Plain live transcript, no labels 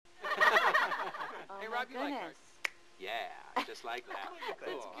Rob, you like goodness. cards? Yeah, just like that.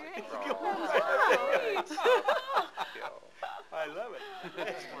 Cool. That's I love it.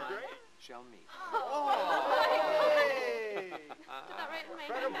 That's great. Shall meet. Oh, hey. Did that right in my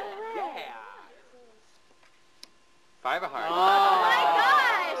hand. Yeah. 5 of hearts. Oh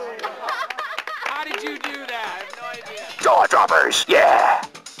my gosh! How did you do that? I have no idea. JAWDROPPERS, yeah!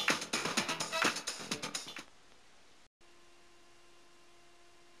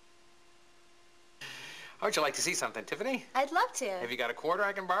 How would you like to see something, Tiffany? I'd love to. Have you got a quarter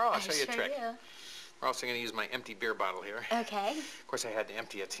I can borrow? I'll show you a sure trick. do. We're also going to use my empty beer bottle here. Okay. Of course, I had to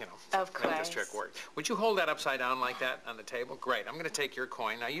empty it, you know. Of to make this course. trick work. Would you hold that upside down like that on the table? Great. I'm going to take your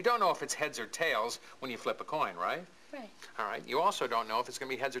coin. Now, you don't know if it's heads or tails when you flip a coin, right? Right. All right. You also don't know if it's going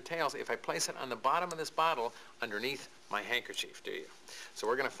to be heads or tails if I place it on the bottom of this bottle underneath my handkerchief, do you? So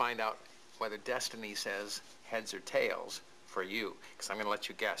we're going to find out whether destiny says heads or tails for you, because I'm going to let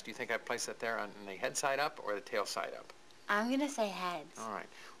you guess. Do you think I place it there on the head side up or the tail side up? I'm gonna say heads. All right.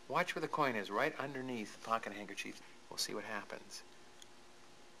 Watch where the coin is, right underneath the pocket handkerchief. We'll see what happens.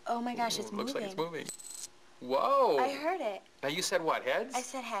 Oh my gosh, it's Looks moving. like it's moving. Whoa! I heard it. Now you said what, heads? I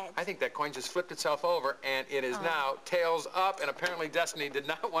said heads. I think that coin just flipped itself over, and it is now tails up, and apparently Destiny did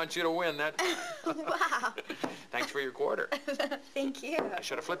not want you to win that time. Wow. Thanks for your quarter. Thank you. I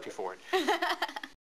should have flipped you for it.